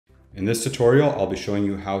In this tutorial, I'll be showing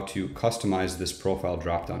you how to customize this profile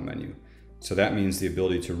drop-down menu. So that means the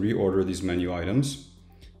ability to reorder these menu items,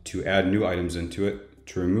 to add new items into it,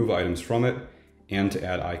 to remove items from it, and to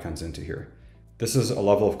add icons into here. This is a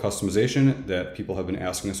level of customization that people have been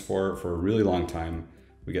asking us for a really long time.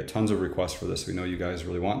 We get tons of requests for this. We know you guys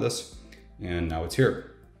really want this, and now it's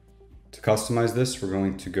here. To customize this, we're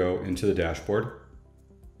going to go into the dashboard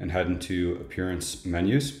and head into Appearance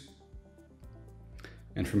Menus.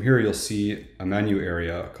 And from here, you'll see a menu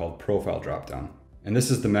area called Profile Dropdown. And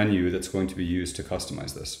this is the menu that's going to be used to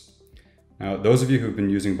customize this. Now, those of you who've been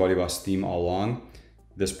using BuddyBoss theme all along,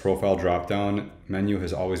 this Profile Dropdown menu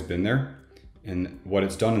has always been there. And what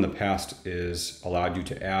it's done in the past is allowed you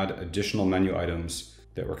to add additional menu items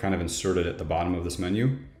that were kind of inserted at the bottom of this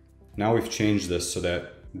menu. Now we've changed this so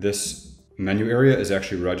that this menu area is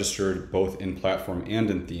actually registered both in platform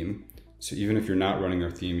and in theme. So even if you're not running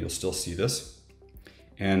your theme, you'll still see this.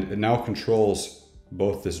 And it now controls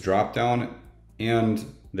both this dropdown and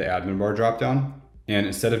the admin bar dropdown. And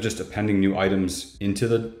instead of just appending new items into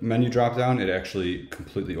the menu dropdown, it actually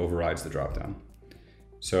completely overrides the dropdown.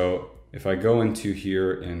 So if I go into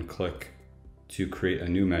here and click to create a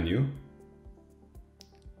new menu,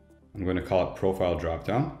 I'm going to call it Profile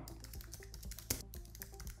Dropdown.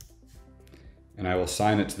 And I will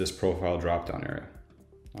assign it to this Profile Dropdown area.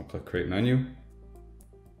 I'll click Create Menu.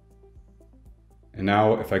 And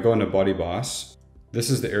now if I go into BuddyBoss, this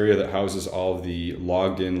is the area that houses all of the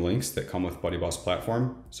logged in links that come with BuddyBoss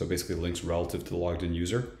platform. So basically links relative to the logged in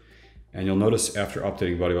user. And you'll notice after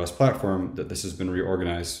updating BuddyBoss platform that this has been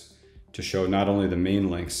reorganized to show not only the main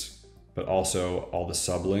links, but also all the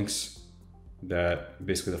sublinks that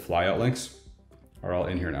basically the flyout links are all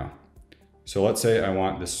in here now. So let's say I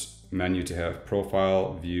want this menu to have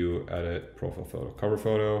profile, view, edit, profile photo, cover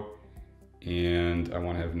photo, and I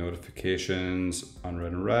want to have notifications,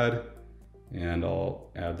 unread and read, and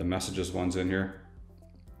I'll add the messages ones in here,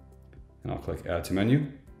 and I'll click add to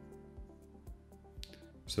menu.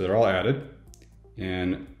 So they're all added,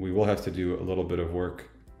 and we will have to do a little bit of work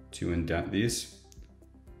to indent these.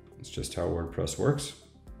 It's just how WordPress works.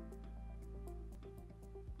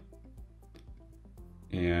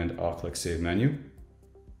 And I'll click save menu.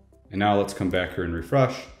 And now let's come back here and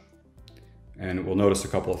refresh. And we'll notice a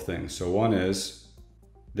couple of things. So one is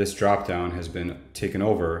this dropdown has been taken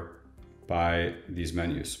over by these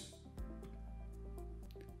menus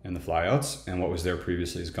and the flyouts, and what was there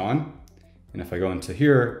previously is gone. And if I go into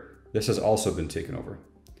here, this has also been taken over.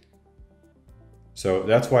 So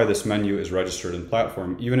that's why this menu is registered in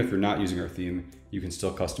platform. Even if you're not using our theme, you can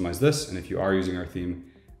still customize this. And if you are using our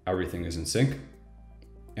theme, everything is in sync.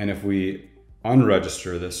 And if we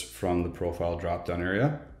unregister this from the profile dropdown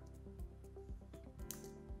area,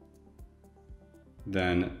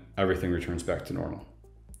 then everything returns back to normal.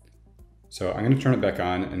 So I'm going to turn it back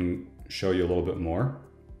on and show you a little bit more.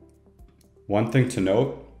 One thing to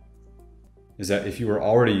note is that if you were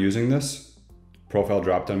already using this profile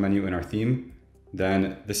dropdown menu in our theme,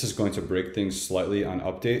 then this is going to break things slightly on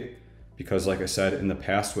update, because like I said, in the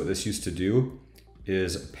past, what this used to do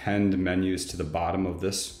is append menus to the bottom of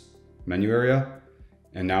this menu area,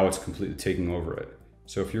 and now it's completely taking over it.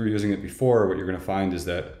 So if you were using it before, what you're going to find is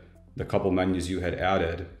that the couple menus you had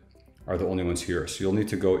added are the only ones here. So you'll need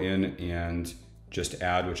to go in and just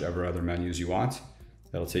add whichever other menus you want.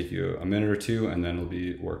 That'll take you a minute or two, and then it'll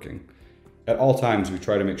be working. At all times, we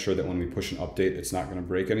try to make sure that when we push an update, it's not going to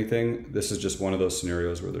break anything. This is just one of those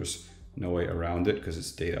scenarios where there's no way around it because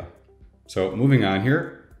it's data. So moving on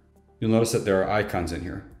here, you'll notice that there are icons in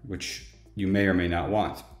here, which you may or may not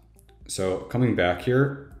want. So coming back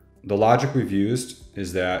here, the logic we've used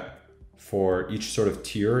is that for each sort of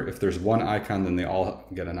tier, if there's one icon, then they all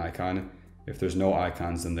get an icon. If there's no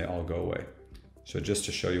icons, then they all go away. So just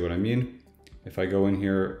to show you what I mean, if I go in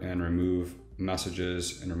here and remove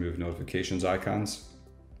messages and remove notifications icons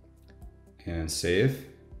and save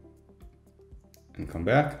and come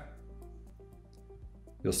back,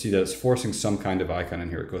 you'll see that it's forcing some kind of icon in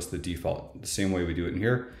here. It goes to the default, the same way we do it in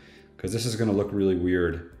here, because this is going to look really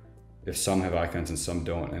weird if some have icons and some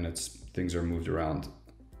don't, and things are moved around.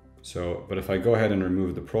 So, but if I go ahead and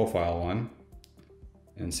remove the profile one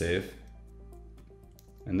and save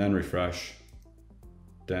and then refresh,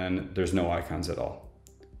 then there's no icons at all.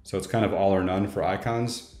 So it's kind of all or none for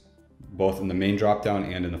icons, both in the main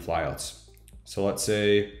dropdown and in the flyouts. So let's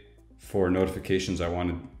say for notifications, I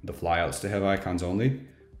wanted the flyouts to have icons only.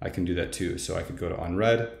 I can do that too. So I could go to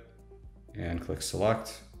unread and click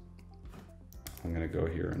select. I'm going to go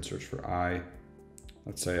here and search for I.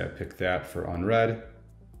 Let's say I pick that for unread,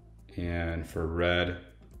 and for read,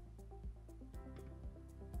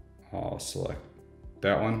 I'll select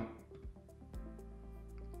that one.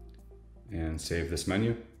 and save this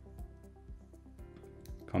menu.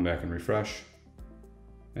 Come back and refresh.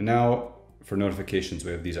 And now for notifications,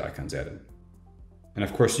 we have these icons added. And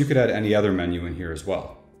of course, you could add any other menu in here as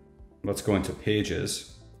well. Let's go into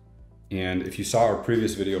Pages. And if you saw our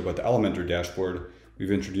previous video about the Elementor dashboard,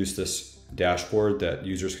 we've introduced this dashboard that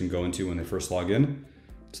users can go into when they first log in.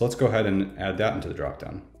 So let's go ahead and add that into the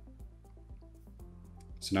dropdown.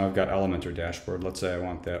 So now I've got Elementor dashboard. Let's say I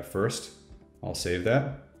want that first. I'll save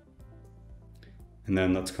that. And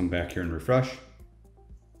then let's come back here and refresh.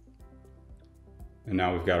 And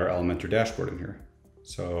now we've got our Elementor dashboard in here.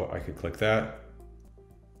 So I could click that.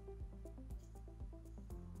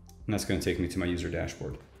 And that's going to take me to my user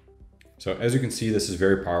dashboard. So as you can see, this is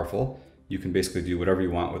very powerful. You can basically do whatever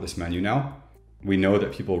you want with this menu now. We know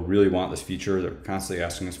that people really want this feature. They're constantly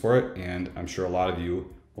asking us for it, and I'm sure a lot of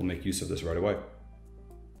you will make use of this right away.